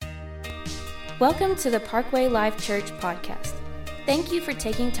Welcome to the Parkway Life Church podcast. Thank you for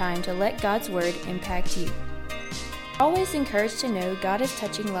taking time to let God's Word impact you. Always encouraged to know God is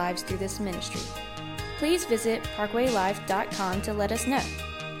touching lives through this ministry. Please visit parkwaylife.com to let us know.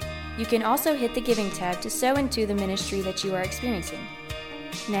 You can also hit the giving tab to sow into the ministry that you are experiencing.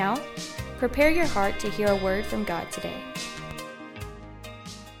 Now, prepare your heart to hear a word from God today.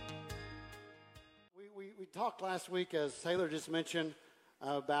 We talked last week, as Taylor just mentioned,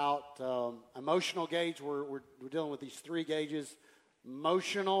 about emotional gauge. We're dealing with these three gauges: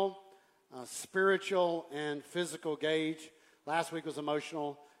 emotional, spiritual, and physical gauge. Last week was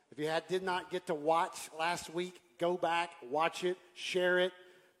emotional. If you did not get to watch last week, go back, watch it, share it.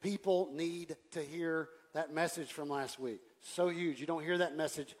 People need to hear that message from last week. So huge. You don't hear that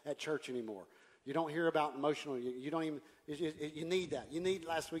message at church anymore. You don't hear about emotional. You don't even. You need that. You need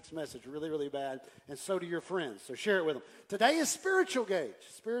last week's message really, really bad, and so do your friends. So share it with them. Today is spiritual gauge.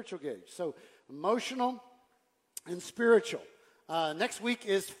 Spiritual gauge. So emotional and spiritual. Next week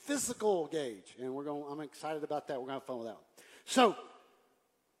is physical gauge, and I'm excited about that. We're going to have fun with that one. So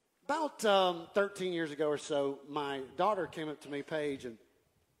about 13 years ago or so, my daughter came up to me, Paige, and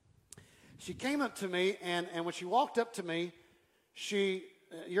she came up to me, and when she walked up to me,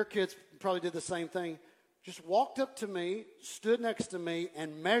 your kids probably did the same thing, just walked up to me, stood next to me,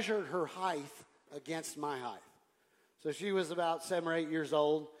 and measured her height against my height. So she was about 7 or 8 years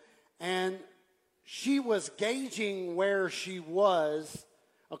old, and she was gauging where she was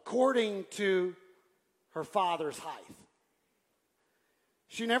according to her father's height.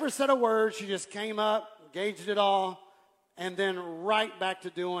 She never said a word. She just came up, gauged it all, and then right back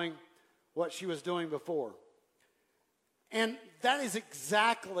to doing what she was doing before. And that is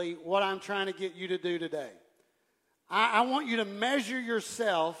exactly what I'm trying to get you to do today. I want you to measure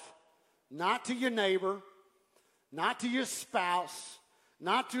yourself, not to your neighbor, not to your spouse,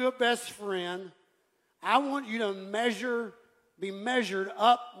 not to a best friend. I want you to be measured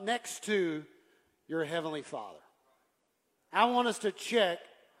up next to your Heavenly Father. I want us to check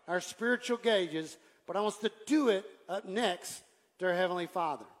our spiritual gauges, but I want us to do it up next to our Heavenly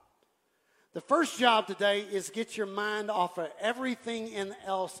Father. The first job today is get your mind off of everything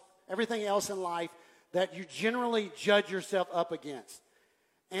else in life that you generally judge yourself up against.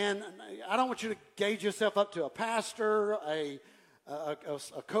 And I don't want you to gauge yourself up to a pastor, a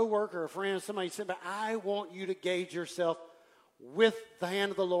coworker, a friend, somebody said, but I want you to gauge yourself with the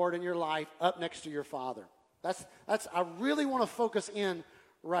hand of the Lord in your life up next to your Father. I really want to focus in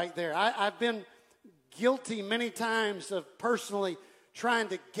right there. I've been guilty many times of personally trying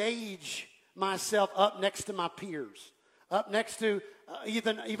to gauge myself up next to my peers, up next to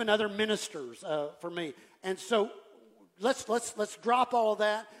even other ministers for me. And so let's drop all of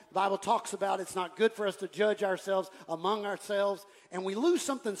that. The Bible talks about it's not good for us to judge ourselves among ourselves, and we lose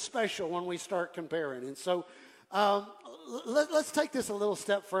something special when we start comparing. And so let's take this a little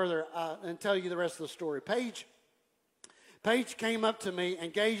step further and tell you the rest of the story. Paige came up to me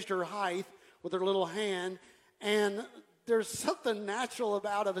and gauged her height with her little hand, and there's something natural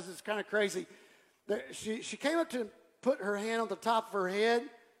about it. It's kind of crazy. She came up to put her hand on the top of her head,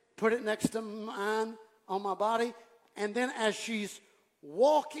 put it next to mine on my body, and then as she's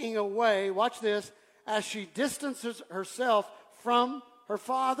walking away, watch this, as she distances herself from her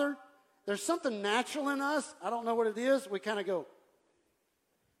father, there's something natural in us. I don't know what it is. We kind of go.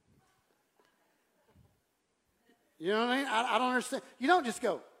 You know what I mean? I don't understand. You don't just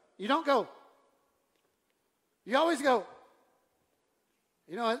go. You don't go. You always go.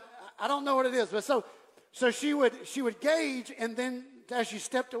 You know, I don't know what it is, but so she would gauge, and then as she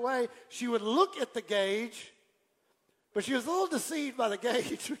stepped away, she would look at the gauge, but she was a little deceived by the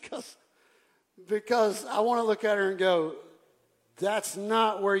gauge because I want to look at her and go, that's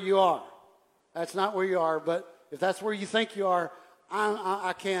not where you are. That's not where you are, but if that's where you think you are,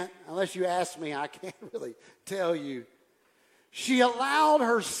 I can't, unless you ask me, I can't really tell you. She allowed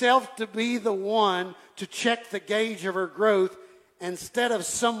herself to be the one to check the gauge of her growth instead of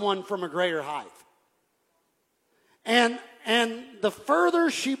someone from a greater height. And the further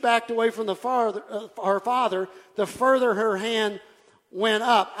she backed away from her father, the further her hand went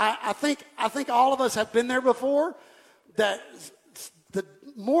up. I think all of us have been there before, that the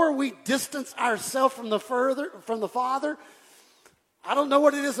more we distance ourselves from the Father, I don't know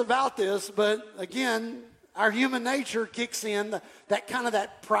what it is about this, but again, our human nature kicks in,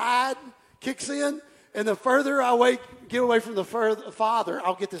 that pride kicks in, and the further I get away from the Father,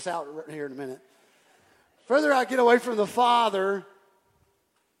 I'll get this out right here in a minute. Further I get away from the Father,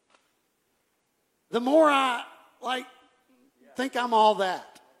 the more I think I'm all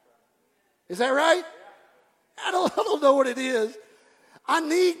that. Is that right? I don't know what it is. I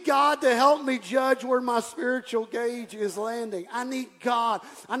need God to help me judge where my spiritual gauge is landing. I need God.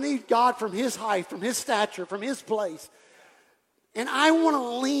 I need God from His height, from His stature, from His place. And I want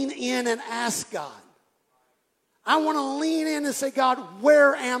to lean in and ask God. I want to lean in and say, God,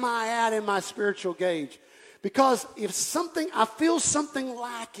 where am I at in my spiritual gauge? Because if I feel something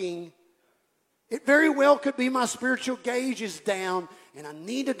lacking, it very well could be my spiritual gauge is down, and I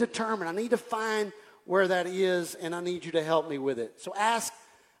need I need to find where that is, and I need you to help me with it. So ask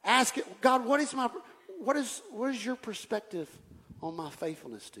it, God, what is your perspective on my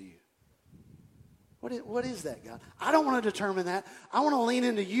faithfulness to you? What is that, God? I don't want to determine that. I want to lean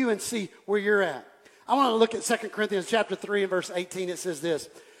into you and see where you're at. I want to look at 2 Corinthians chapter 3 and verse 18. It says this.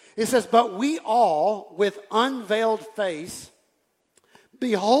 It says, but we all with unveiled face,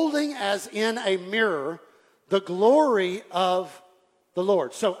 beholding as in a mirror the glory of the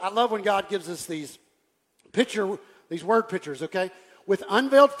Lord. So I love when God gives us these word pictures, okay? With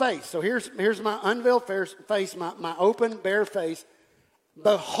unveiled face. So here's my unveiled face, my open, bare face.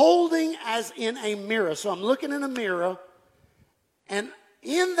 Beholding as in a mirror. So I'm looking in a mirror, and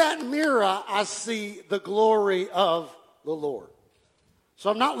in that mirror I see the glory of the Lord. So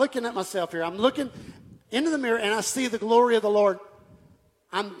I'm not looking at myself here. I'm looking into the mirror, and I see the glory of the Lord.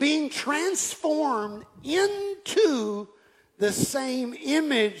 I'm being transformed into the same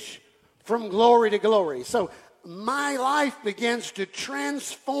image from glory to glory. So my life begins to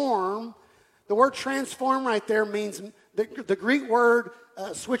transform. The word transform right there means, the Greek word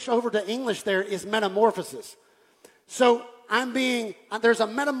switched over to English there is metamorphosis. So there's a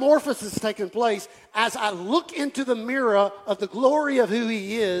metamorphosis taking place as I look into the mirror of the glory of who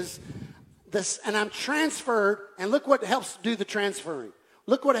He is, and I'm transferred, and look what helps do the transferring.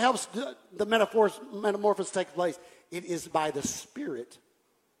 Look what helps the metamorphosis take place. It is by the Spirit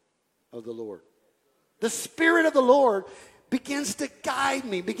of the Lord. The Spirit of the Lord begins to guide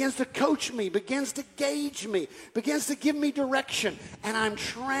me, begins to coach me, begins to gauge me, begins to give me direction, and I'm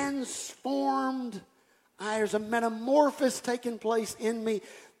transformed. There's a metamorphosis taking place in me,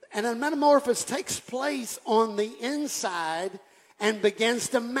 and a metamorphosis takes place on the inside and begins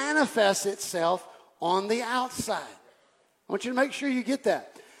to manifest itself on the outside. I want you to make sure you get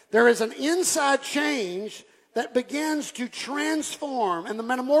that. There is an inside change that begins to transform, and the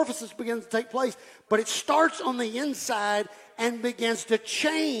metamorphosis begins to take place, but it starts on the inside and begins to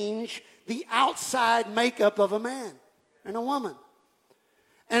change the outside makeup of a man and a woman.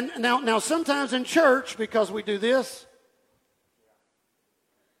 And now sometimes in church, because we do this,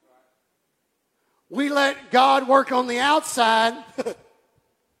 we let God work on the outside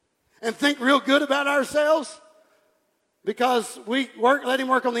and think real good about ourselves because we let Him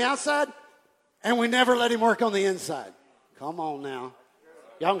work on the outside, and we never let Him work on the inside. Come on now.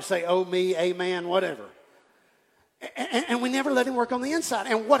 Y'all can say, oh me, amen, whatever. And we never let Him work on the inside.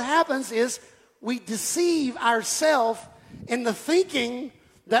 And what happens is we deceive ourselves into thinking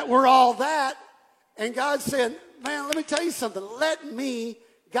that we're all that. And God said, man, let me tell you something. Let me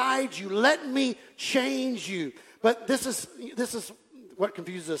guide you. Let me change you. But this is what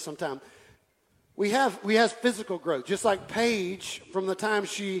confuses us sometimes. We have physical growth. Just like Paige, from the time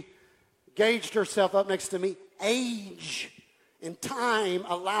she gauged herself up next to me, age and time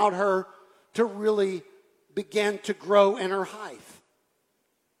allowed her to really begin to grow in her height.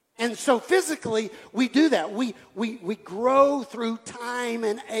 And so physically, we do that. We grow through time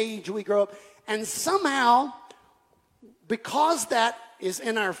and age. We grow up. And somehow, because that is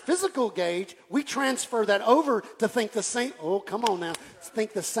in our physical gauge, we transfer that over to think the same. Oh, come on now.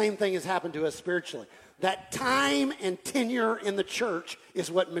 Think the same thing has happened to us spiritually. That time and tenure in the church is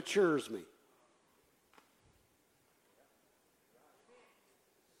what matures me.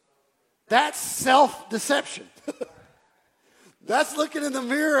 That's self-deception. That's looking in the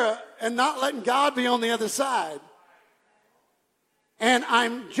mirror and not letting God be on the other side. And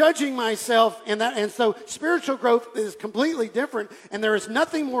I'm judging myself in that. And so spiritual growth is completely different. And there is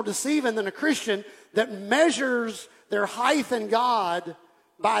nothing more deceiving than a Christian that measures their height in God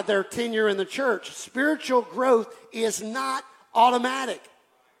by their tenure in the church. Spiritual growth is not automatic.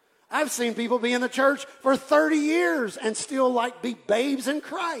 I've seen people be in the church for 30 years and still be babes in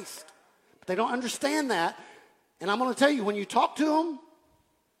Christ. But they don't understand that. And I'm going to tell you, when you talk to them,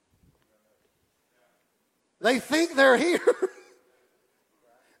 they think they're here.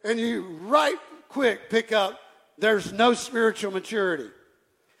 And you right quick pick up, there's no spiritual maturity.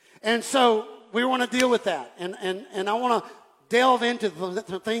 And so we want to deal with that. And I want to delve into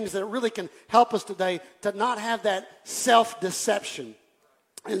the things that really can help us today to not have that self-deception.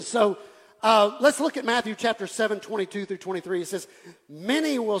 And so let's look at Matthew chapter 7, 22 through 23. It says,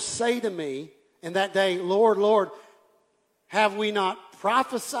 many will say to me in that day, Lord, Lord, have we not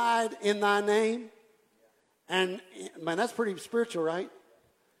prophesied in thy name. And, man, that's pretty spiritual, right?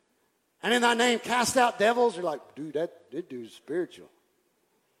 And in thy name cast out devils. You're like, dude, that dude's spiritual.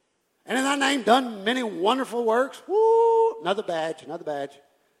 And in thy name done many wonderful works. Woo! Another badge.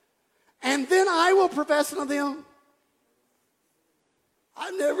 And then I will profess unto them,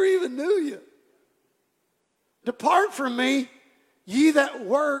 I never even knew you. Depart from me, ye that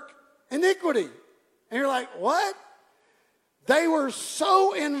work iniquity. And you're like, what? They were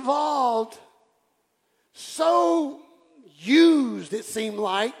so involved, so used, it seemed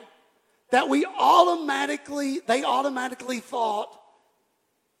like, that they automatically thought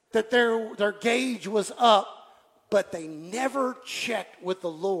that their gauge was up, but they never checked with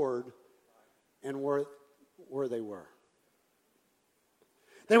the Lord and where they were.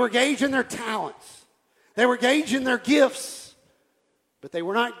 They were gauged in their talents. They were gauged in their gifts, but they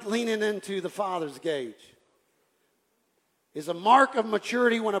were not leaning into the Father's gauge. It's a mark of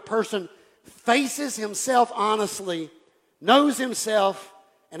maturity when a person faces himself honestly, knows himself,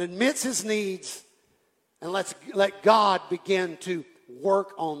 and admits his needs, and let God begin to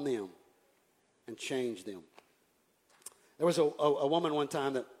work on them and change them. There was a woman one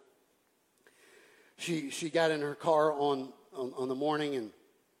time that she got in her car on the morning,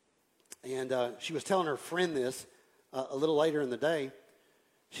 and she was telling her friend this a little later in the day.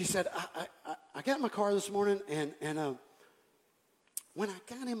 She said, I got in my car this morning, and when I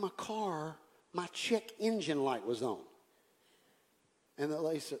got in my car, my check engine light was on. And the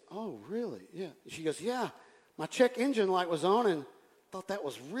lady said, oh, really? Yeah. She goes, yeah, my check engine light was on, and thought that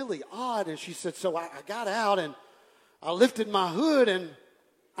was really odd. And she said, so I got out, and I lifted my hood, and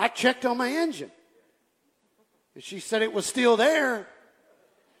I checked on my engine. And she said it was still there.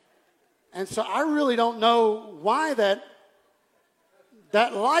 And so I really don't know why that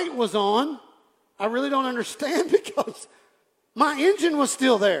light was on. I really don't understand because my engine was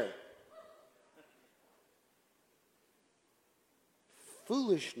still there.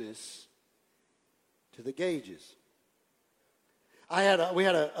 Foolishness to the gauges. We had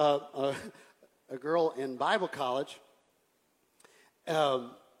a girl in Bible college.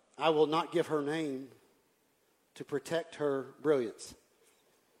 I will not give her name to protect her brilliance.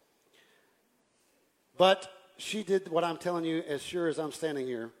 But she did what I'm telling you as sure as I'm standing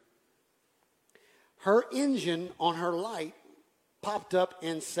here. Her engine on her light popped up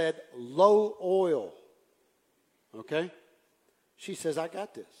and said low oil. Okay? She says, I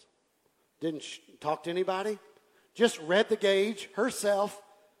got this. Didn't talk to anybody. Just read the gauge herself.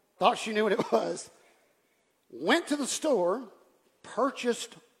 Thought she knew what it was. Went to the store,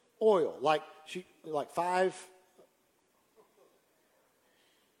 purchased oil. Like 5,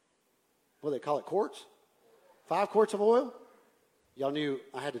 what do they call it, quarts? 5 quarts of oil? Y'all knew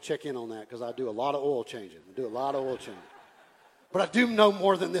I had to check in on that because I do a lot of oil changing. But I do know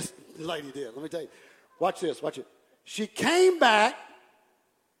more than this lady did. Let me tell you. Watch this. Watch it. She came back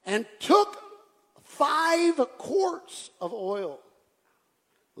and took 5 quarts of oil,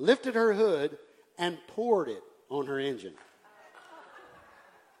 lifted her hood, and poured it on her engine.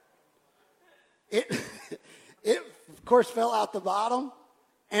 It of course, fell out the bottom.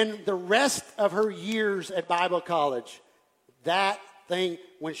 And the rest of her years at Bible college, that thing,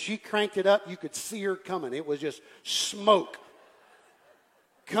 when she cranked it up, you could see her coming. It was just smoke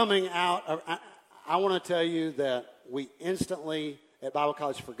coming out. I want to tell you that we instantly, at Bible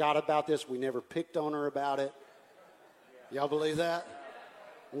college, forgot about this. We never picked on her about it. Y'all believe that?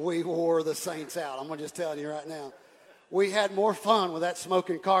 We wore the saints out. I'm going to just tell you right now. We had more fun with that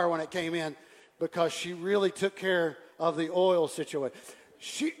smoking car when it came in because she really took care of the oil situation.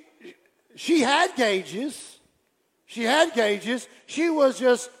 She had gauges. She had gauges. She was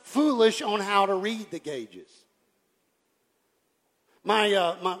just foolish on how to read the gauges.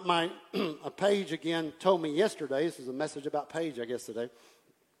 My Paige again told me yesterday. This is a message about Paige, I guess, today.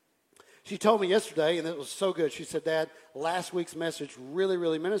 She told me yesterday, and it was so good. She said, Dad, last week's message really,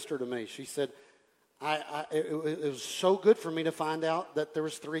 really ministered to me. She said, it was so good for me to find out that there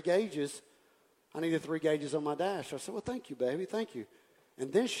was 3 gauges. I needed 3 gauges on my dash. I said, well, thank you, baby. Thank you.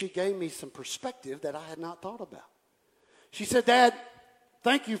 And then she gave me some perspective that I had not thought about. She said, Dad,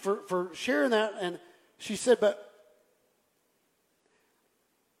 thank you for sharing that. And she said, but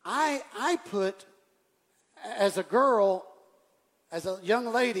I put, as a girl, as a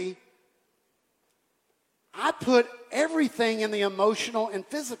young lady, I put everything in the emotional and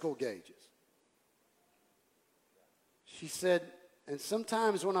physical gauges. She said, and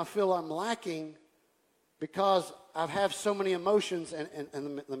sometimes when I feel I'm lacking, because I have so many emotions,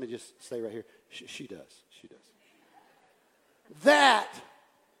 and let me just stay right here. She does. That,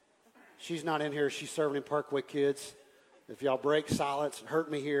 she's not in here. She's serving in Parkway Kids. If y'all break silence, hurt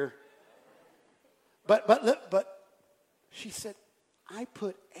me here. But she said, I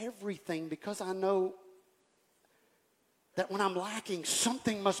put everything because I know that when I'm lacking,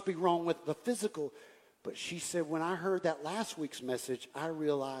 something must be wrong with the physical. But she said, when I heard that last week's message, I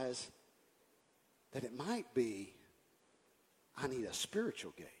realized that it might be I need a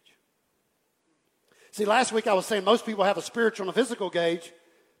spiritual gauge. See, last week I was saying most people have a spiritual and a physical gauge.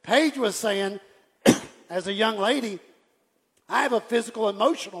 Paige was saying, as a young lady, I have a physical,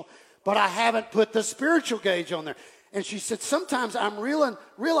 emotional, but I haven't put the spiritual gauge on there. And she said, sometimes I'm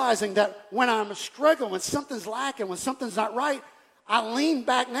realizing that when I'm struggling, when something's lacking, when something's not right, I lean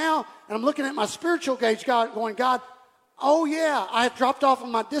back now and I'm looking at my spiritual gauge, God, going, God, oh yeah, I have dropped off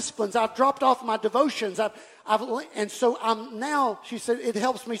on my disciplines. I've dropped off my devotions. And so I'm now, she said, it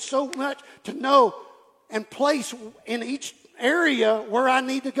helps me so much to know and place in each area where I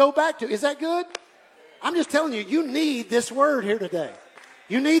need to go back to. Is that good? I'm just telling you, you need this word here today.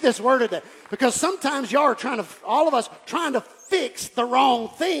 You need this word today. Because sometimes y'all are all of us trying to fix the wrong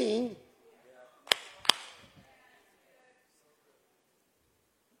thing.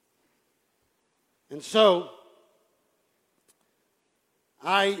 And so,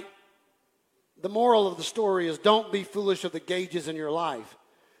 the moral of the story is don't be foolish of the gauges in your life.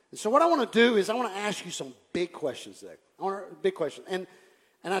 And so what I want to do is I want to ask you some big questions there. Big questions.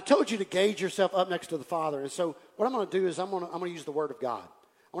 And I told you to gauge yourself up next to the Father. And so what I'm going to do is I'm going to use the Word of God.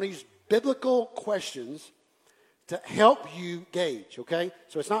 I want to use biblical questions to help you gauge, okay?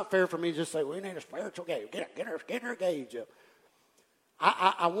 So it's not fair for me to just say, we need a spiritual gauge. Get our gauge up.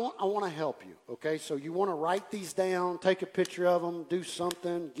 I want to help you, okay? So you want to write these down, take a picture of them, do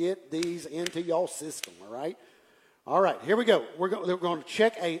something, get these into your system, all right? All right, here we go. We're going to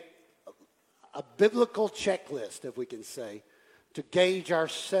check a biblical checklist, if we can say, to gauge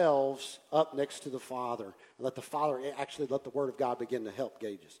ourselves up next to the Father. And let the Word of God begin to help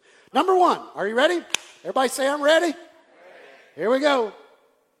gauge us. Number one, are you ready? Everybody say, I'm ready. Here we go.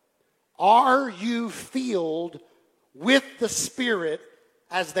 Are you filled with the Spirit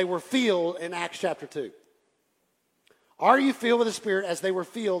as they were filled in Acts chapter 2? Are you filled with the Spirit as they were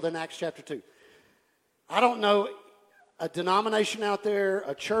filled in Acts chapter 2? I don't know a denomination out there,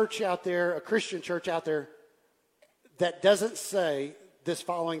 a church out there, a Christian church out there that doesn't say this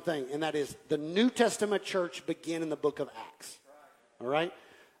following thing, and that is the New Testament church began in the book of Acts. All right?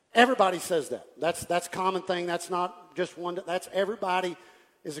 Everybody says that. That's a common thing. That's not just one. That's everybody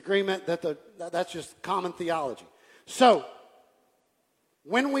is agreement that's just common theology. So,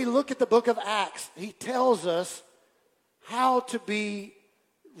 when we look at the book of Acts, he tells us how to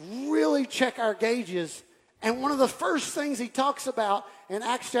really check our gauges. And one of the first things he talks about in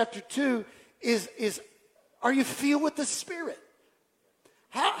Acts chapter 2 is are you filled with the Spirit?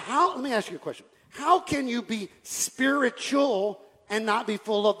 How? Let me ask you a question. How can you be spiritual and not be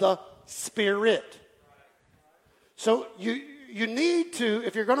full of the Spirit? So you need to,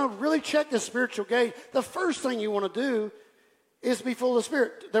 if you're going to really check the spiritual gauge, the first thing you want to do is be full of the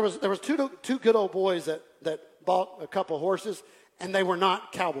Spirit. There was two good old boys that bought a couple of horses, and they were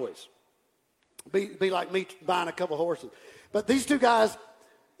not cowboys. Be like me buying a couple of horses. But these two guys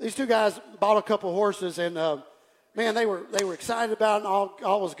bought a couple of horses, and man, they were excited about it, and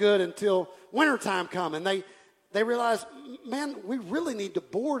all was good until wintertime come, and they realized, man, we really need to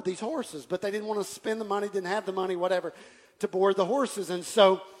board these horses, but they didn't want to spend the money, didn't have the money, whatever, to board the horses, and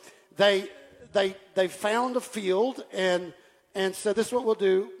so they found a field and said, this is what we'll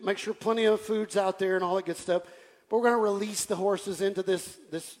do, make sure plenty of food's out there and all that good stuff, but we're going to release the horses into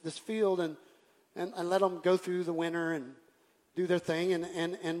this field and let them go through the winter and do their thing,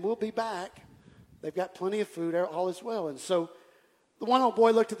 and we'll be back. They've got plenty of food, all is well. And so the one old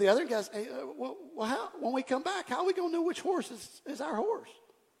boy looked at the other and goes, hey, when we come back, how are we going to know which horse is our horse?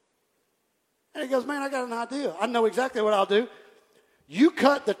 And he goes, man, I got an idea. I know exactly what I'll do. You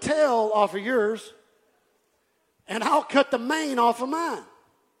cut the tail off of yours, and I'll cut the mane off of mine.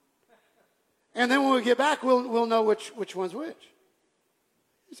 And then when we get back, we'll know which one's which.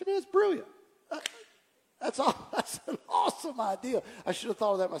 He said, man, that's brilliant. That's an awesome idea. I should have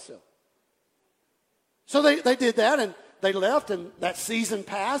thought of that myself. So they did that, and they left, and that season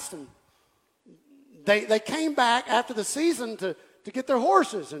passed, and they came back after the season to get their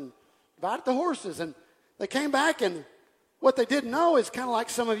horses and divided the horses. And they came back, and what they didn't know is kind of like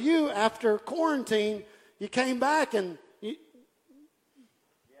some of you after quarantine, you came back, and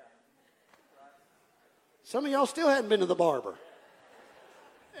some of y'all still hadn't been to the barber.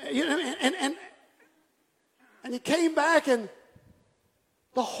 You know, and he came back, and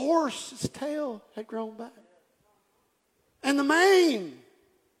the horse's tail had grown back. And the mane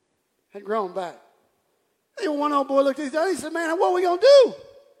had grown back. And one old boy looked at his dad. He said, man, what are we going to do?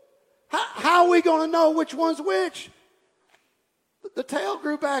 How are we going to know which one's which? The tail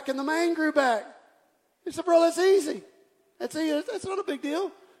grew back and the mane grew back. He said, bro, that's easy. That's easy. That's not a big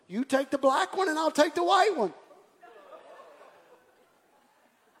deal. You take the black one and I'll take the white one.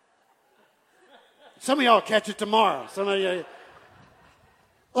 Some of y'all catch it tomorrow. Some of you,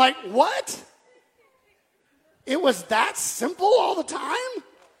 like, what? It was that simple all the time?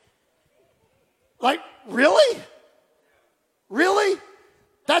 Like, really? Really?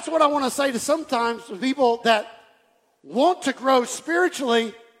 That's what I want to say to sometimes people that want to grow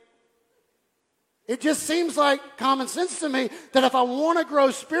spiritually. It just seems like common sense to me that if I want to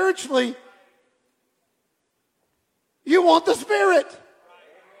grow spiritually, you want the Spirit.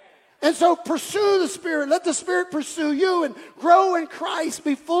 And so pursue the Spirit. Let the Spirit pursue you and grow in Christ.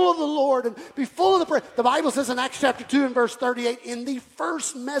 Be full of the Lord and be full of the prayer. The Bible says in Acts chapter 2 and verse 38, in the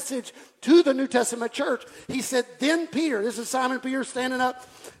first message to the New Testament church, he said, then Peter, this is Simon Peter standing up.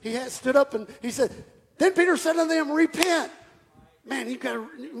 He stood up and he said, then Peter said to them, repent. Man, you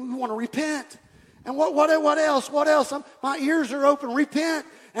want to repent. And what else? What else? My ears are open. Repent.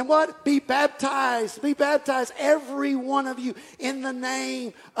 And what? Be baptized. Be baptized, every one of you, in the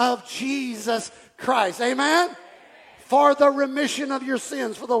name of Jesus Christ. Amen? For the remission of your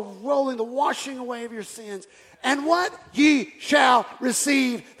sins, for the washing away of your sins. And what? Ye shall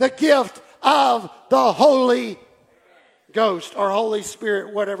receive the gift of the Holy Ghost or Holy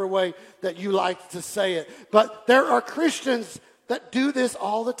Spirit, whatever way that you like to say it. But there are Christians that do this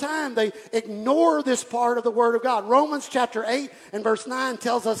all the time. They ignore this part of the Word of God. Romans chapter 8 and verse 9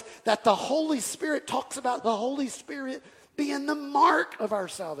 tells us that the Holy Spirit talks about the Holy Spirit being the mark of our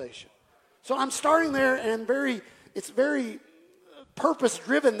salvation. So I'm starting there, and it's very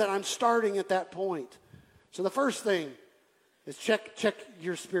purpose-driven that I'm starting at that point. So the first thing is check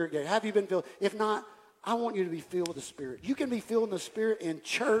your spirit gate. Have you been filled? If not, I want you to be filled with the Spirit. You can be filled with the Spirit in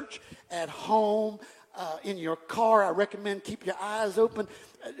church, at home, in your car. I recommend keep your eyes open.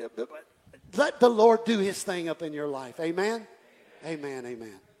 Let the Lord do his thing up in your life. Amen? Amen,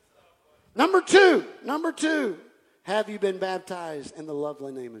 amen. Number two, have you been baptized in the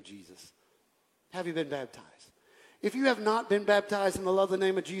lovely name of Jesus? Have you been baptized? If you have not been baptized in the lovely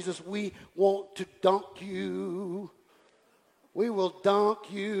name of Jesus, we want to dunk you. We will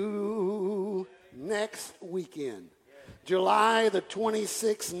dunk you next weekend. July the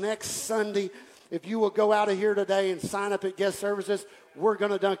 26th, next Sunday. If you will go out of here today and sign up at guest services, we're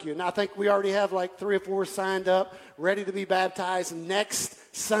going to dunk you. And I think we already have like 3 or 4 signed up, ready to be baptized next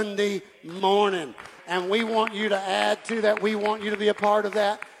Sunday morning. And we want you to add to that. We want you to be a part of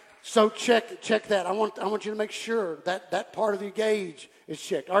that. So check that. I want you to make sure that part of your gauge is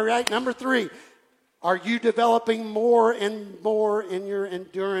checked. All right, number 3. Are you developing more and more in your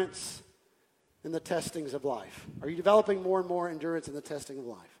endurance in the testings of life? Are you developing more and more endurance in the testing of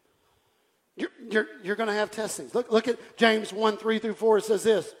life? You're going to have testings. Look at James 1, 3 through 4. It says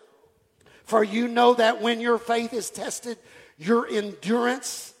this. For you know that when your faith is tested, your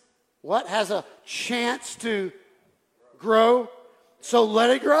endurance, what? Has a chance to grow. So let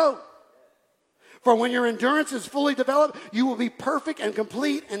it grow. For when your endurance is fully developed, you will be perfect and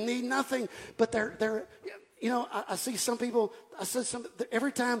complete and need nothing. But they're I see some people,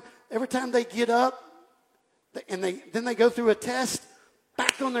 every time they get up and then they go through a test,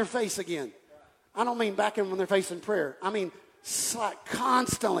 back on their face again. I don't mean back on their face in prayer. I mean like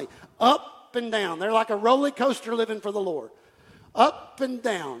constantly up and down. They're like a roller coaster living for the Lord. Up and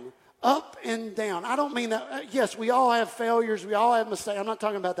down. Up and down. I don't mean that. Yes, we all have failures. We all have mistakes. I'm not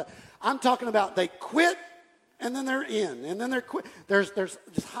talking about that. I'm talking about they quit and then they're in. And then they're quit. There's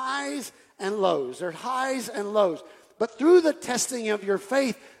highs and lows. There's highs and lows. But through the testing of your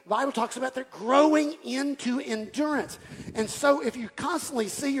faith, the Bible talks about they're growing into endurance. And so if you constantly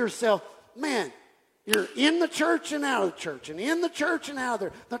see yourself, man, you're in the church and out of the church and in the church and out of there.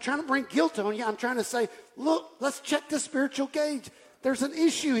 I'm not trying to bring guilt on you. I'm trying to say, look, let's check the spiritual gauge. There's an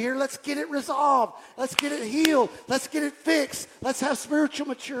issue here. Let's get it resolved. Let's get it healed. Let's get it fixed. Let's have spiritual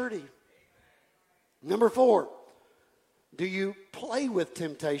maturity. Number 4, do you play with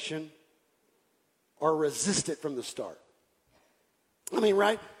temptation or resist it from the start? I mean,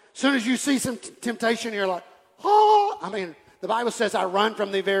 right? As soon as you see some temptation, you're like, oh. I mean, the Bible says I run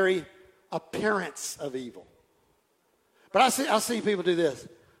from the very appearance of evil. But I see people do this.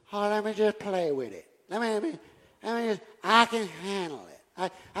 Oh, let me just play with it. I can handle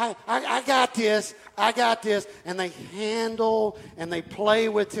it. I got this. I got this. And they handle and they play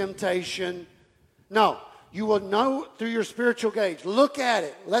with temptation. No, you will know through your spiritual gauge. Look at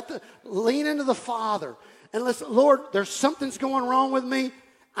it. Lean into the Father. And listen, Lord, there's something's going wrong with me.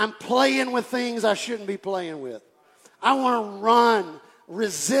 I'm playing with things I shouldn't be playing with. I want to run,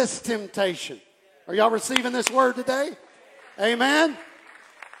 resist temptation. Are y'all receiving this word today? Amen?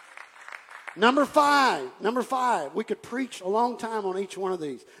 Number five. We could preach a long time on each one of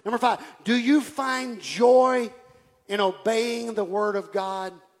these. Number 5, do you find joy in obeying the word of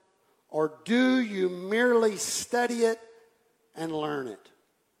God, or do you merely study it and learn it?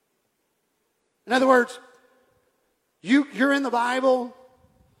 In other words, you're in the Bible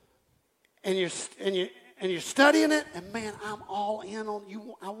and you're studying it, and man, I'm all in on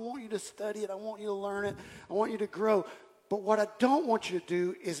you. I want you to study it. I want you to learn it. I want you to grow. But what I don't want you to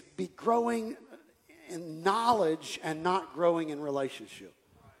do is be growing in knowledge and not growing in relationship.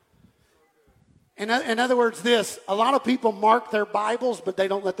 In other words, a lot of people mark their Bibles, but they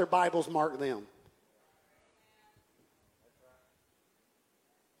don't let their Bibles mark them.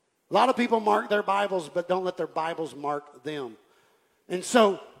 A lot of people mark their Bibles, but don't let their Bibles mark them. And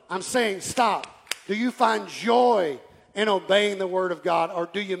so I'm saying, stop. Do you find joy in obeying the Word of God, or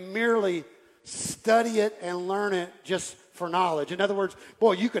do you merely study it and learn it just for knowledge? In other words,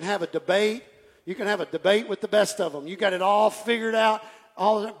 boy, you can have a debate. You can have a debate with the best of them. You got it all figured out.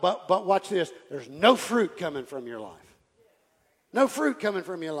 But watch this. There's no fruit coming from your life. No fruit coming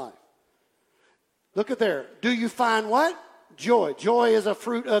from your life. Look at there. Do you find what? Joy. Joy is a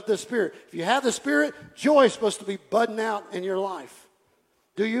fruit of the Spirit. If you have the Spirit, joy is supposed to be budding out in your life.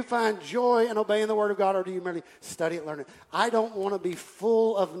 Do you find joy in obeying the Word of God, or do you merely study it, learn it? I don't want to be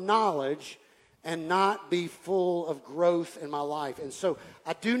full of knowledge and not be full of growth in my life. And so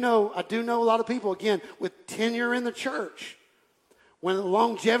I do know a lot of people, again, with tenure in the church, when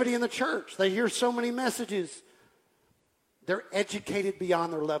longevity in the church, they hear so many messages, they're educated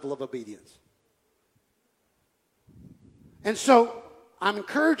beyond their level of obedience. And so I'm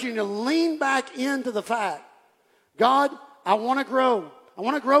encouraging you to lean back into the fact, God, I want to grow. I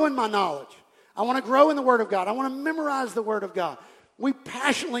want to grow in my knowledge. I want to grow in the Word of God. I want to memorize the Word of God. We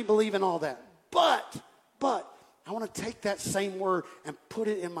passionately believe in all that. But I want to take that same Word and put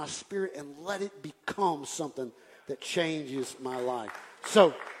it in my spirit and let it become something that changes my life.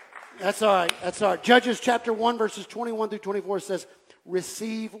 So that's all right. That's all right. Judges chapter 1, verses 21 through 24 says,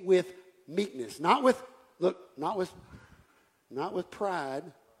 receive with meekness. Not with pride.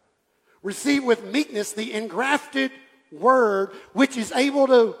 Receive with meekness the engrafted word, which is able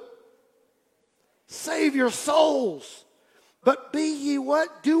to save your souls. But be ye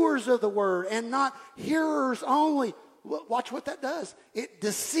what? Doers of the word, and not hearers only. Watch what that does. It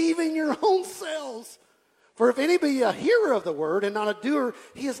deceiving your own selves. For if any be a hearer of the word and not a doer,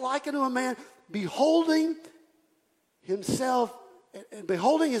 he is likened to a man beholding himself, and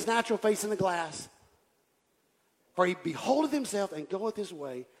beholding his natural face in the glass. For he beholdeth himself and goeth his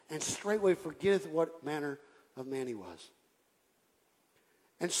way, and straightway forgetteth what manner of man he was.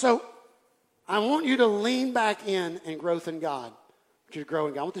 And so I want you to lean back in growth in God. I want you to grow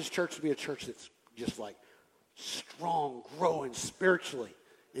in God. I want this church to be a church that's just like strong, growing spiritually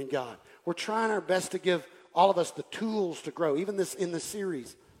in God. We're trying our best to give all of us the tools to grow, even this in this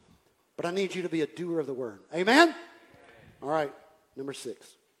series. But I need you to be a doer of the word. Amen? All right, number 6.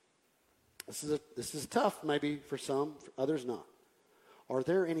 This is tough maybe for some, for others not. Are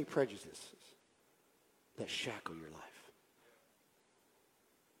there any prejudices that shackle your life?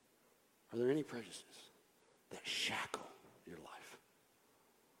 Are there any prejudices that shackle your life?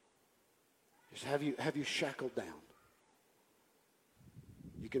 Just have you shackled down?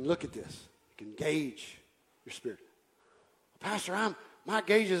 You can look at this. You can gauge your spirit. Pastor, my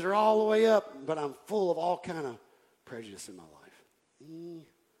gauges are all the way up, but I'm full of all kind of prejudice in my life. And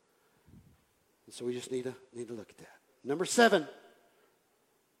so we just need to look at that. Number 7,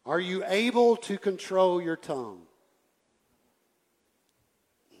 are you able to control your tongue?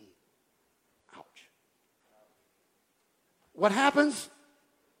 Ouch. What happens?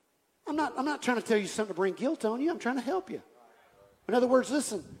 I'm not trying to tell you something to bring guilt on you. I'm trying to help you. In other words,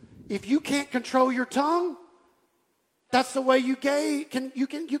 listen, if you can't control your tongue, that's the way you can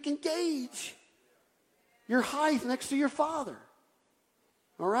gauge your height next to your Father.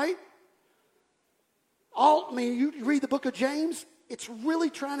 All right? You read the book of James, it's really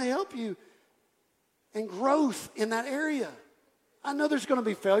trying to help you in growth in that area. I know there's going to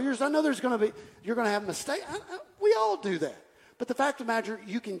be failures. I know you're going to have mistakes. We all do that. But the fact of the matter,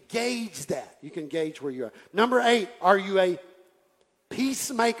 you can gauge that. You can gauge where you are. Number 8, are you a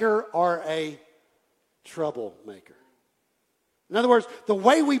peacemaker or a troublemaker? In other words, the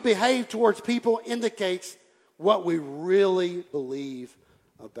way we behave towards people indicates what we really believe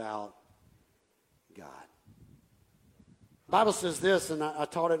about God. The Bible says this, and I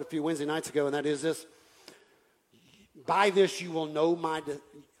taught it a few Wednesday nights ago, and that is this. By this you will know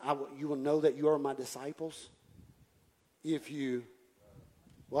you will know that you are my disciples if you,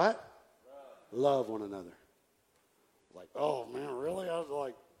 what? Love one another. Like, oh man, really? I was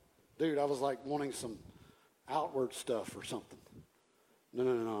like, dude, I was like wanting some outward stuff or something. No.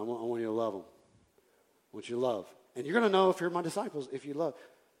 I want you to love them. I want you to love. And you're going to know if you're my disciples if you love.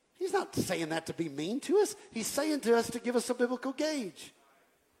 He's not saying that to be mean to us. He's saying to us to give us a biblical gauge.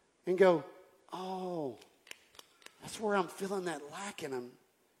 And go, oh, that's where I'm feeling that lack, and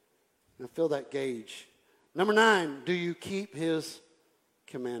I feel that gauge. Number 9, do you keep his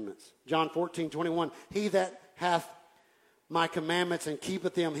commandments? John 14:21. He that hath my commandments and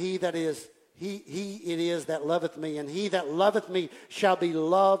keepeth them, he it is that loveth me, and he that loveth me shall be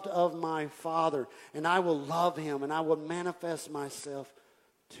loved of my Father, and I will love him, and I will manifest myself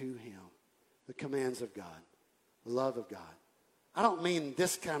to him. The commands of God, the love of God. I don't mean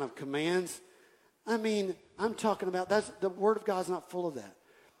this kind of commands. I mean, I'm talking about, the Word of God's not full of that.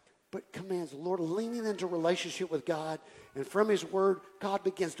 But commands, Lord, leaning into relationship with God, and from his Word, God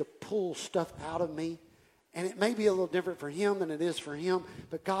begins to pull stuff out of me. And it may be a little different for him than it is for him,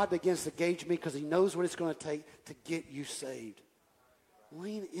 but God begins to gauge me because he knows what it's going to take to get you saved.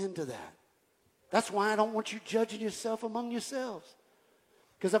 Lean into that. That's why I don't want you judging yourself among yourselves.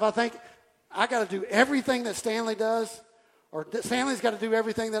 Because if I think I got to do everything that Stanley does, or Stanley's got to do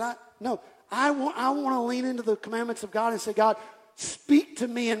everything that I want to lean into the commandments of God and say, God, speak to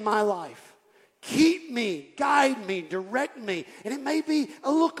me in my life. Keep me, guide me, direct me. And it may be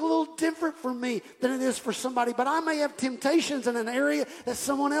look a little different for me than it is for somebody, but I may have temptations in an area that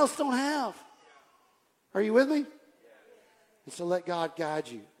someone else don't have. Are you with me? And so let God guide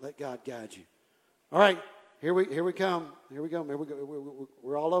you. Let God guide you. All right, here we come. Here we go.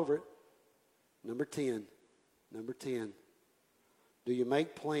 We're all over it. Number 10. Do you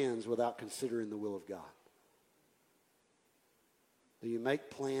make plans without considering the will of God? Do you make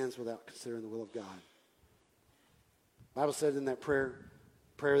plans without considering the will of God? The Bible says in that prayer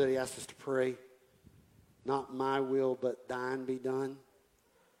that he asked us to pray, not my will but thine be done.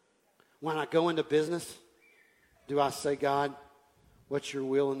 When I go into business, do I say, God, what's your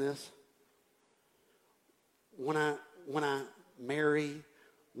will in this? When I marry,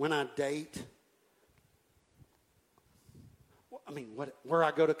 when I date, where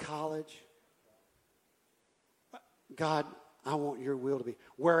I go to college, God, I want your will to be.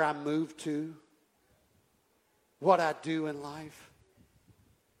 Where I move to, what I do in life.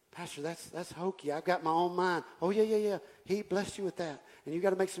 Pastor, that's hokey. I've got my own mind. Oh, yeah. He blessed you with that. And you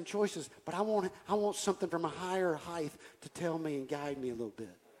got to make some choices. But I want something from a higher height to tell me and guide me a little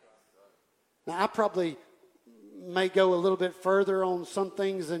bit. Now, I probably may go a little bit further on some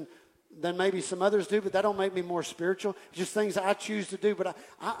things than maybe some others do, but that don't make me more spiritual. It's just things I choose to do. But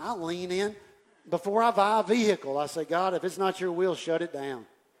I lean in. Before I buy a vehicle, I say, God, if it's not your will, shut it down.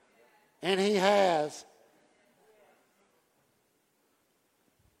 And he has.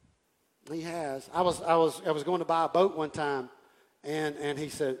 He has. I was going to buy a boat one time, and he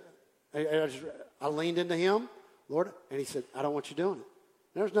said, I leaned into him, Lord, and he said, I don't want you doing it.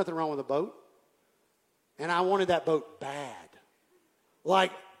 There's nothing wrong with a boat. And I wanted that boat bad.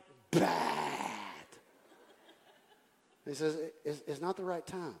 Like, bad. He says, it's not the right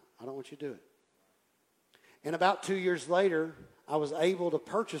time. I don't want you to do it. And about 2 years later, I was able to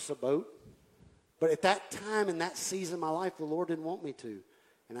purchase a boat. But at that time, in that season of my life, the Lord didn't want me to.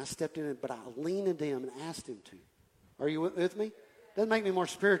 And I stepped in, but I leaned into him and asked him to. Are you with me? Doesn't make me more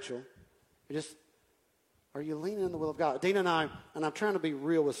spiritual. Are you leaning in the will of God? Dina and I, and I'm trying to be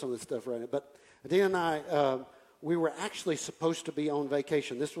real with some of this stuff right now, but Dina and I, we were actually supposed to be on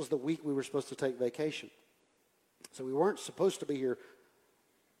vacation. This was the week we were supposed to take vacation. So we weren't supposed to be here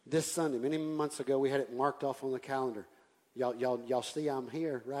this Sunday. Many months ago, we had it marked off on the calendar. Y'all see I'm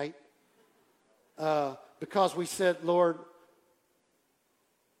here, right? Because we said, Lord,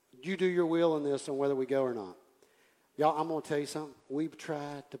 you do your will in this on whether we go or not. Y'all, I'm going to tell you something. We've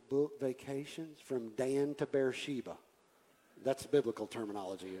tried to book vacations from Dan to Beersheba. That's biblical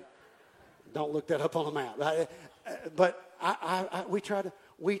terminology. Don't look that up on a map. But we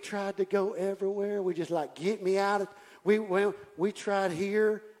tried to go everywhere. We just get me out of. We tried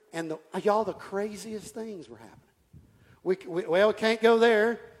here, and the craziest things were happening. We can't go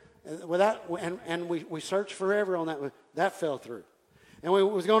there without, and we searched forever on that. That fell through, and we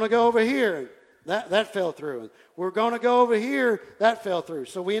was going to go over here. That fell through, and we're going to go over here. That fell through.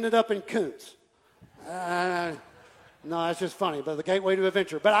 So we ended up in Koontz. No, that's just funny. But the Gateway to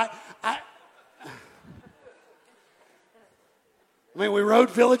Adventure. But we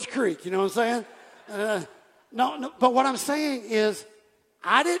rode Village Creek. You know what I'm saying? No. But what I'm saying is,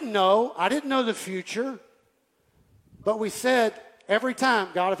 I didn't know the future. But we said every time,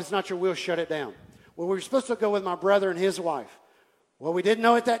 God, if it's not your will, shut it down. Well, we were supposed to go with my brother and his wife. Well, we didn't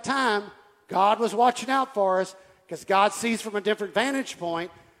know at that time God was watching out for us because God sees from a different vantage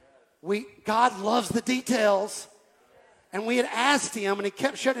point. God loves the details. And we had asked him, and he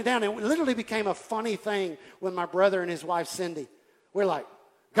kept shutting it down. And it literally became a funny thing with my brother and his wife, Cindy. We're like,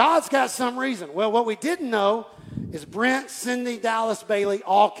 God's got some reason. Well, what we didn't know is Brent, Cindy, Dallas, Bailey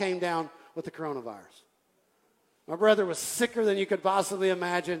all came down with the coronavirus. My brother was sicker than you could possibly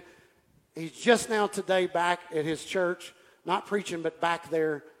imagine. He's just now today back at his church, not preaching, but back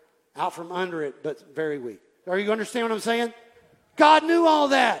there, out from under it, but very weak. Are you understand what I'm saying? God knew all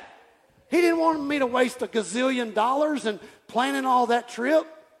that. He didn't want me to waste $1 gazillion and planning all that trip.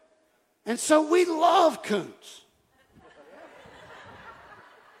 And so we love Coons.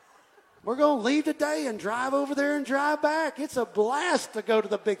 We're going to leave today and drive over there and drive back. It's a blast to go to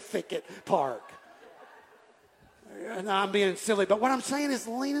the big thicket park. And I'm being silly, but what I'm saying is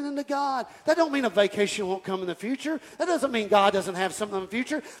leaning into God. That don't mean a vacation won't come in the future. That doesn't mean God doesn't have something in the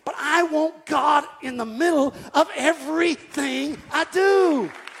future. But I want God in the middle of everything I do.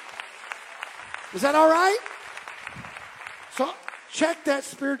 Is that all right? So check that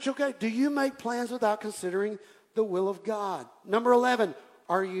spiritual gate. Do you make plans without considering the will of God? Number 11,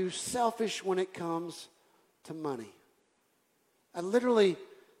 are you selfish when it comes to money? I've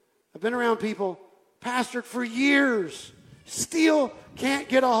been around people, pastored for years, still can't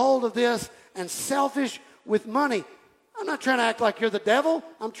get a hold of this, and selfish with money. I'm not trying to act like you're the devil.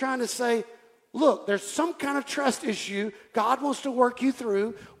 I'm trying to say, look, there's some kind of trust issue God wants to work you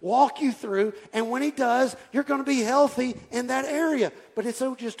through, walk you through, and when he does, you're going to be healthy in that area. But it's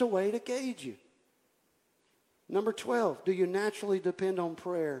just a way to gauge you. Number 12, do you naturally depend on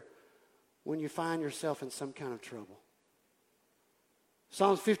prayer when you find yourself in some kind of trouble?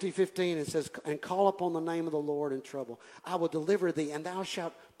 Psalms 50:15, it says, and call upon the name of the Lord in trouble. I will deliver thee, and thou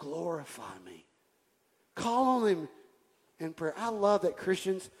shalt glorify me. Call on him in prayer. I love that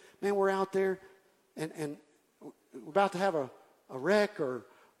Christians, man, we're out there and we're about to have a wreck or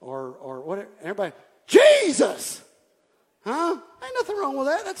whatever. Everybody, Jesus! Huh? Ain't nothing wrong with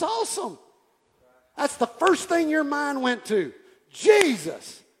that. That's awesome. That's the first thing your mind went to.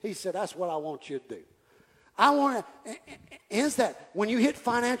 Jesus. He said, that's what I want you to do. Is that when you hit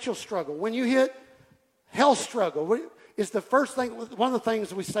financial struggle, when you hit health struggle, it's the first thing, one of the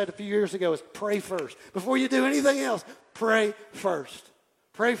things we said a few years ago is pray first. Before you do anything else, pray first.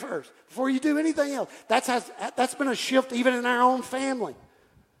 Pray first. Before you do anything else. That's been a shift even in our own family.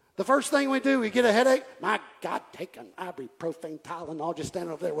 The first thing we do, we get a headache. My God, take an ibuprofen, Tylenol, just stand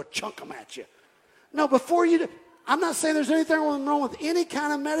over there, we'll chunk them at you. No, before you do, I'm not saying there's anything wrong with any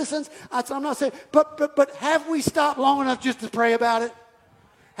kind of medicines. I'm not saying, but have we stopped long enough just to pray about it?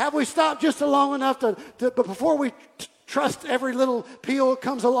 Have we stopped just long enough but before we trust every little pill that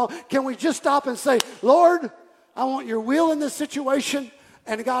comes along, can we just stop and say, Lord, I want your will in this situation,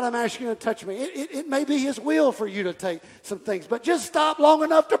 and God, I'm asking you to touch me. It may be his will for you to take some things, but just stop long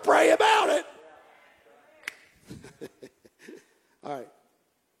enough to pray about it. All right,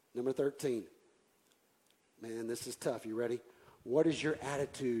 number 13. Man, this is tough. You ready? What is your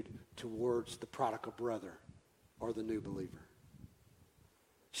attitude towards the prodigal brother or the new believer?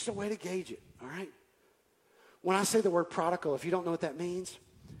 Just a way to gauge it, all right? When I say the word prodigal, if you don't know what that means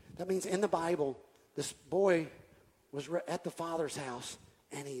in the Bible, this boy was at the father's house,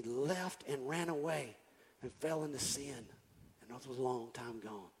 and he left and ran away and fell into sin. And that was a long time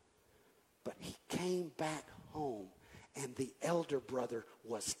gone. But he came back home, and the elder brother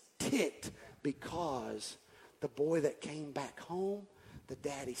was ticked because the boy that came back home, the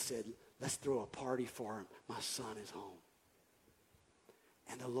daddy said, let's throw a party for him. My son is home.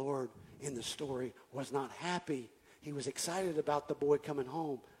 And the Lord in the story was not happy. He was excited about the boy coming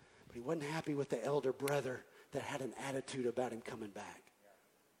home, but he wasn't happy with the elder brother that had an attitude about him coming back.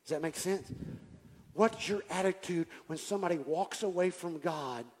 Does that make sense? What's your attitude when somebody walks away from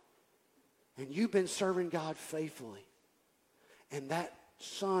God and you've been serving God faithfully, and that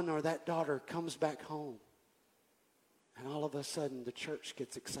son or that daughter comes back home, and all of a sudden the church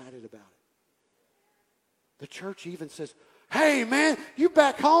gets excited about it? The church even says, hey, man, you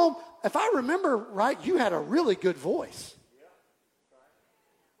back home? If I remember right, you had a really good voice.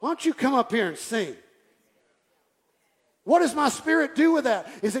 Why don't you come up here and sing? What does my spirit do with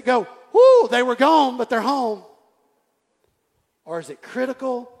that? Is it go, whoo, they were gone, but they're home? Or is it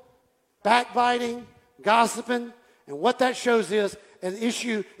critical, backbiting, gossiping? And what that shows is an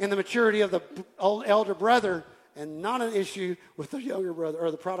issue in the maturity of the old elder brother and not an issue with the younger brother or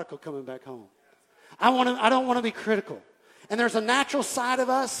the prodigal coming back home. I don't want to be critical. And there's a natural side of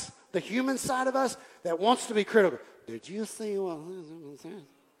us, the human side of us, that wants to be critical. Did you see what?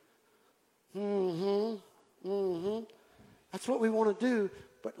 That's what we want to do.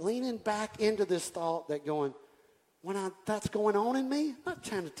 But leaning back into this thought that going, that's going on in me, I'm not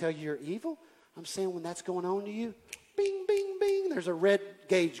trying to tell you you're evil. I'm saying when that's going on to you, bing, bing, bing, there's a red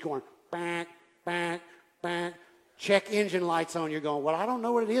gauge going, bang, bang, bang. Check engine lights on. You're going, well, I don't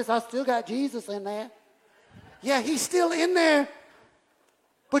know what it is. I still got Jesus in there. Yeah, he's still in there.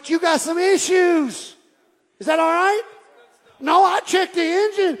 But you got some issues. Is that all right? No, I checked the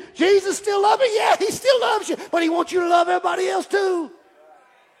engine. Jesus still loves you. Yeah, he still loves you. But he wants you to love everybody else too.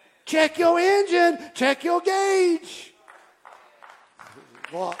 Check your engine. Check your gauge.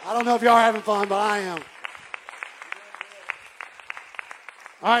 Well, I don't know if y'all are having fun, but I am.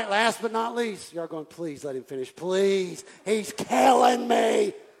 All right, last but not least. Y'all going, please let him finish. Please. He's killing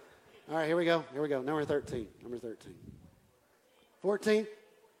me. All right, here we go. Here we go. Number 13. 14.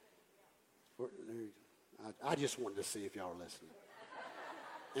 I just wanted to see if y'all were listening.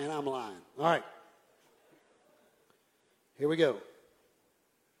 And I'm lying. All right. Here we go.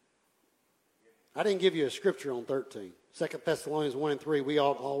 I didn't give you a scripture on 13. 2 Thessalonians 1 and 3, we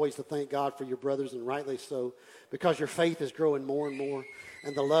ought always to thank God for your brothers, and rightly so, because your faith is growing more and more,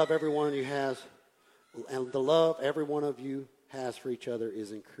 and the love every one of you has for each other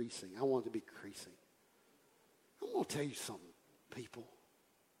is increasing. I want it to be increasing. I'm going to tell you something, people,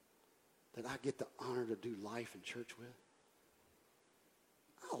 that I get the honor to do life in church with.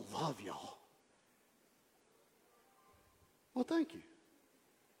 I love y'all. Well, thank you.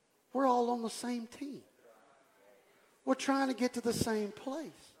 We're all on the same team. We're trying to get to the same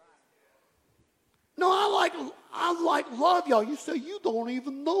place. No, I love y'all. You say you don't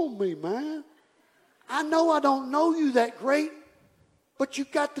even know me, man. I know I don't know you that great, but you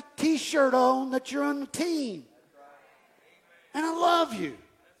got the T-shirt on that you're on the team. And I love you.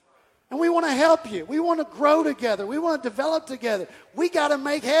 And we want to help you. We want to grow together. We want to develop together. We got to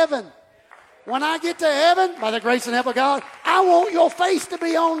make heaven. When I get to heaven, by the grace and help of God, I want your face to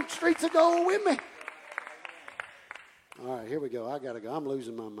be on streets of gold with me. All right, here we go. I got to go. I'm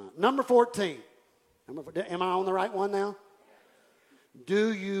losing my mind. Number 14. Am I on the right one now?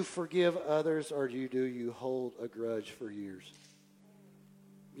 Do you forgive others, or do you hold a grudge for years?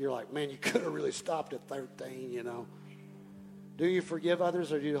 You're like, man, you could have really stopped at 13, you know. Do you forgive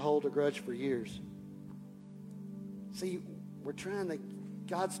others, or do you hold a grudge for years? See,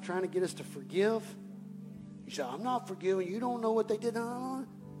 God's trying to get us to forgive. You say, I'm not forgiving. You don't know what they did. No.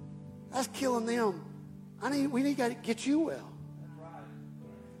 That's killing them. We need to get you well.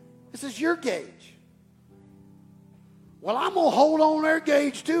 This is your gauge. Well, I'm going to hold on their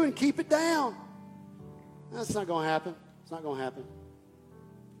gauge too and keep it down. That's not going to happen. It's not going to happen.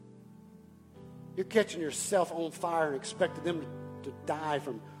 You're catching yourself on fire and expecting them to die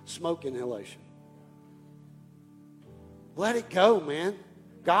from smoke inhalation. Let it go, man.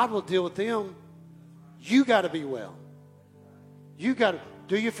 God will deal with them. You got to be well.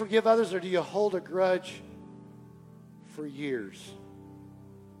 Do you forgive others, or do you hold a grudge for years?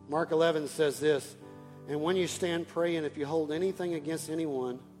 Mark 11 says this, and when you stand praying, if you hold anything against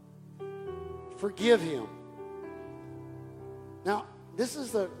anyone, forgive him. Now, this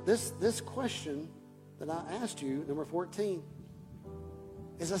is this question that I asked you, number 14,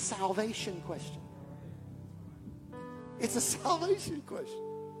 is a salvation question. It's a salvation question.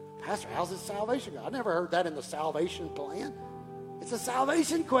 Pastor, how's it salvation? I never heard that in the salvation plan. It's a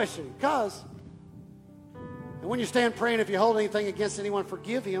salvation question because, and when you stand praying, if you hold anything against anyone,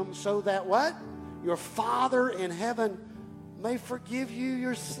 forgive him, so that what? Your Father in heaven may forgive you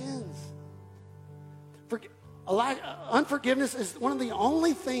your sins. Unforgiveness is one of the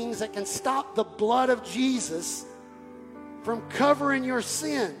only things that can stop the blood of Jesus from covering your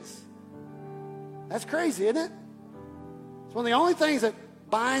sins. That's crazy, isn't it? It's one of the only things that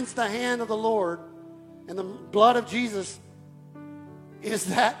binds the hand of the Lord and the blood of Jesus is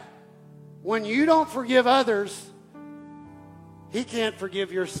that when you don't forgive others, he can't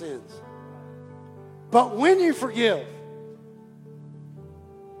forgive your sins. But when you forgive,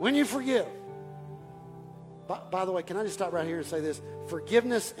 by the way, can I just stop right here and say this?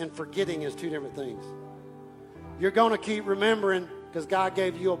 Forgiveness and forgetting is two different things. You're going to keep remembering because God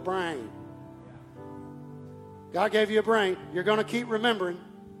gave you a brain. God gave you a brain. You're going to keep remembering.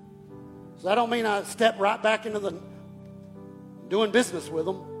 So that don't mean I step right back into the doing business with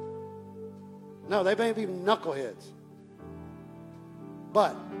them. No, they may be knuckleheads.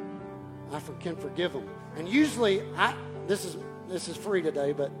 But I can forgive them. And usually, this is free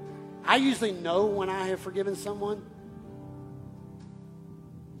today, but I usually know when I have forgiven someone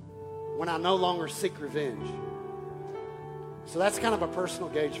when I no longer seek revenge. So that's kind of a personal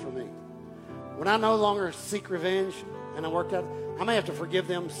gauge for me. When I no longer seek revenge and I worked out, I may have to forgive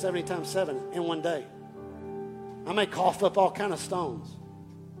them 70 times 7 in one day. I may cough up all kind of stones.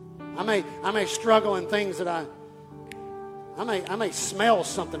 I may struggle in things that I may smell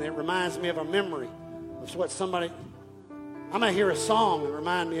something that reminds me of a memory of what somebody. I may hear a song that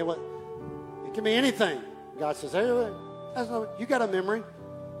remind me of what. It can be anything. God says, "Hey, you got a memory."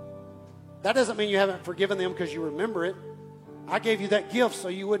 That doesn't mean you haven't forgiven them because you remember it. I gave you that gift so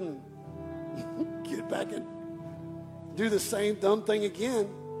you wouldn't get back and do the same dumb thing again.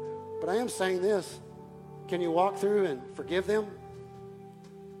 But I am saying this. Can you walk through and forgive them?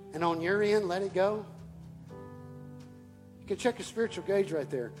 And on your end, let it go? You can check your spiritual gauge right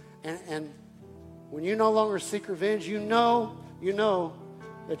there. And when you no longer seek revenge, you know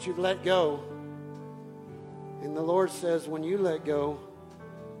that you've let go. And the Lord says, when you let go,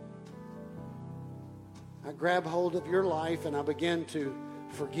 I grab hold of your life and I begin to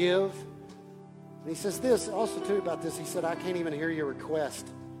forgive. And he says this also too about this. He said, I can't even hear your request.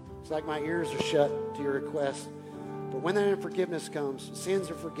 It's like my ears are shut to your request. But when that unforgiveness comes,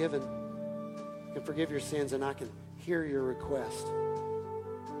 sins are forgiven. You can forgive your sins and I can hear your request.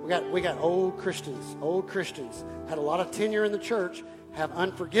 We got old Christians, had a lot of tenure in the church, have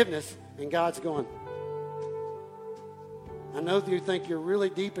unforgiveness, and God's going, I know that you think you're really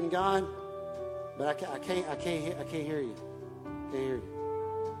deep in God, but I can't hear you. Can't hear you.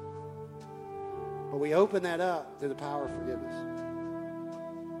 But we open that up through the power of forgiveness.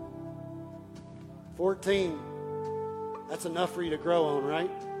 14, that's enough for you to grow on, right?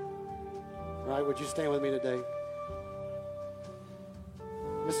 Right? Would you stand with me today?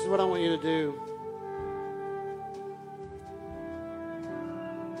 This is what I want you to do.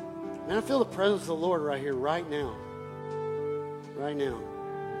 Man, I feel the presence of the Lord right here, right now. Right now.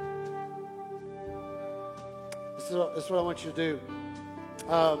 This is what I want you to do.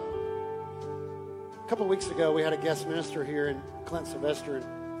 A couple of weeks ago, we had a guest minister here in Clint Sylvester. And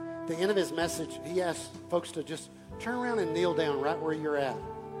at the end of his message, he asked folks to just turn around and kneel down right where you're at.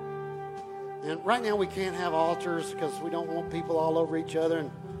 And right now, we can't have altars because we don't want people all over each other and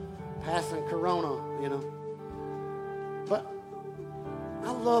passing corona, you know. But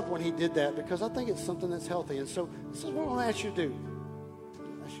I love when he did that because I think it's something that's healthy. And so this is what I want to ask you to do.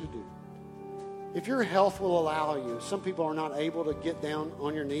 If your health will allow you, some people are not able to get down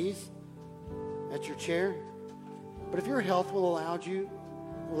on your knees at your chair. But if your health will allow you,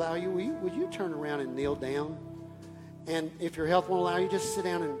 will you turn around and kneel down? And if your health won't allow you, just sit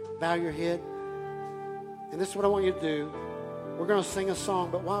down and bow your head. And this is what I want you to do. We're going to sing a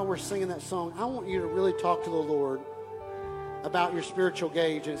song, but while we're singing that song, I want you to really talk to the Lord about your spiritual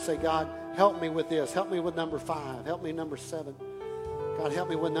gauge and say, God, help me with this. Help me with number 5. Help me number 7. God, help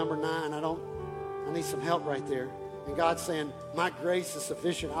me with number 9. I need some help right there. And God's saying, my grace is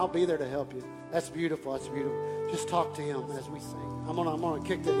sufficient. I'll be there to help you. That's beautiful. That's beautiful. Just talk to him as we sing. I'm gonna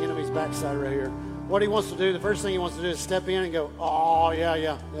kick the enemy's backside right here. What he wants to do, the first thing he wants to do is step in and go, oh,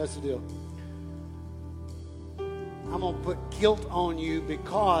 yeah, that's the deal. I'm going to put guilt on you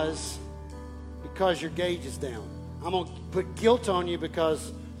because your gauge is down. I'm going to put guilt on you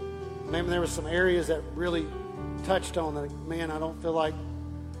because maybe there were some areas that really touched on that, man, I don't feel like,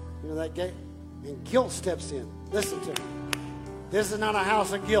 that gauge. And guilt steps in. Listen to me. This is not a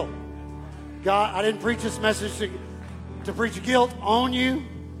house of guilt. God, I didn't preach this message to preach guilt on you.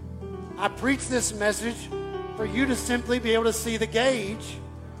 I preached this message for you to simply be able to see the gauge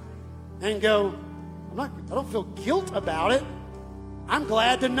and go, I don't feel guilt about it. I'm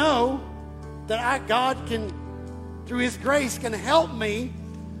glad to know that God can, through his grace, can help me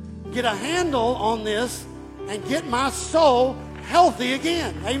get a handle on this and get my soul healthy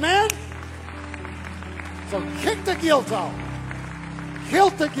again. Amen? So kick the guilt off.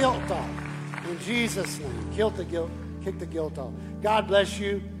 Kick the guilt off. In Jesus' name. Kick the guilt off. God bless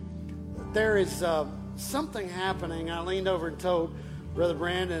you. There is something happening. I leaned over and told Brother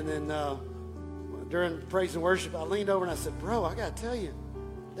Brandon, and during praise and worship, I leaned over and I said, bro, I got to tell you,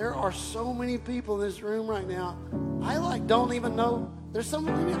 there are so many people in this room right now. I don't even know. There's so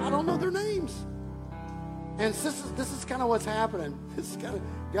many, I don't know their names. And this is kind of what's happening. This is kind of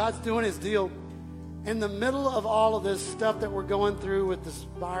God's doing his deal. In the middle of all of this stuff that we're going through with this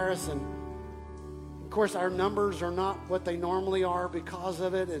virus, and of course our numbers are not what they normally are because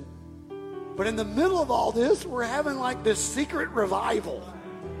of it, but in the middle of all this, we're having like this secret revival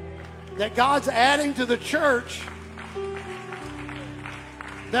that God's adding to the church,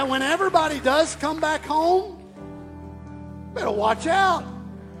 that when everybody does come back home, better watch out.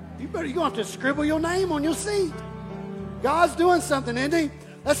 You're going to have to scribble your name on your seat. God's doing something, isn't he?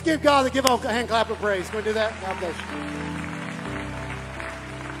 Let's give God a hand clap of praise. Can we do that? God bless you.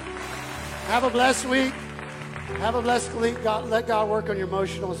 Have a blessed week. Have a blessed week. Let God work on your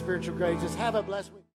emotional and spiritual grades. Just have a blessed week.